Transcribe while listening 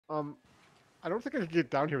I don't think I can get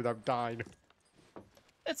down here without dying.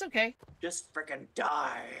 It's okay. Just frickin'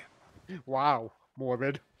 die. Wow,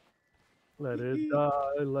 morbid. Let it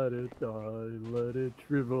die, let it die, let it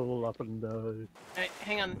shrivel up and die. Alright,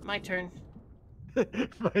 hang on, my turn.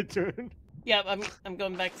 My turn. Yeah, I'm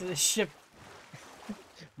going back to the ship.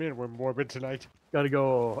 Man, we're morbid tonight. Gotta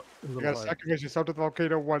go a You little gotta higher. sacrifice yourself to the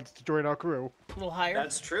volcano once to join our crew. A little higher.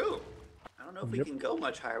 That's true. I don't know if we Yep. can go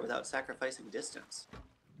much higher without sacrificing distance.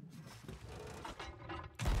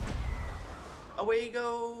 Away he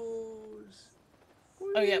goes.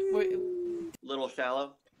 Oh yeah, Little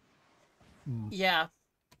shallow. yeah.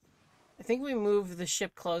 I think we move the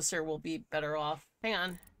ship closer, we'll be better off. Hang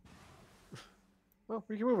on. Well,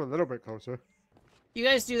 we can move a little bit closer. You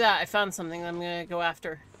guys do that. I found something I'm gonna go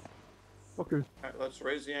after. Okay. Alright, let's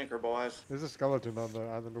raise the anchor, boys. There's a skeleton on the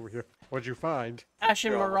island over here. What'd you find?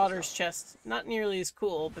 Ashen They're all Marauder's chest. Not nearly as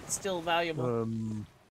cool, but still valuable.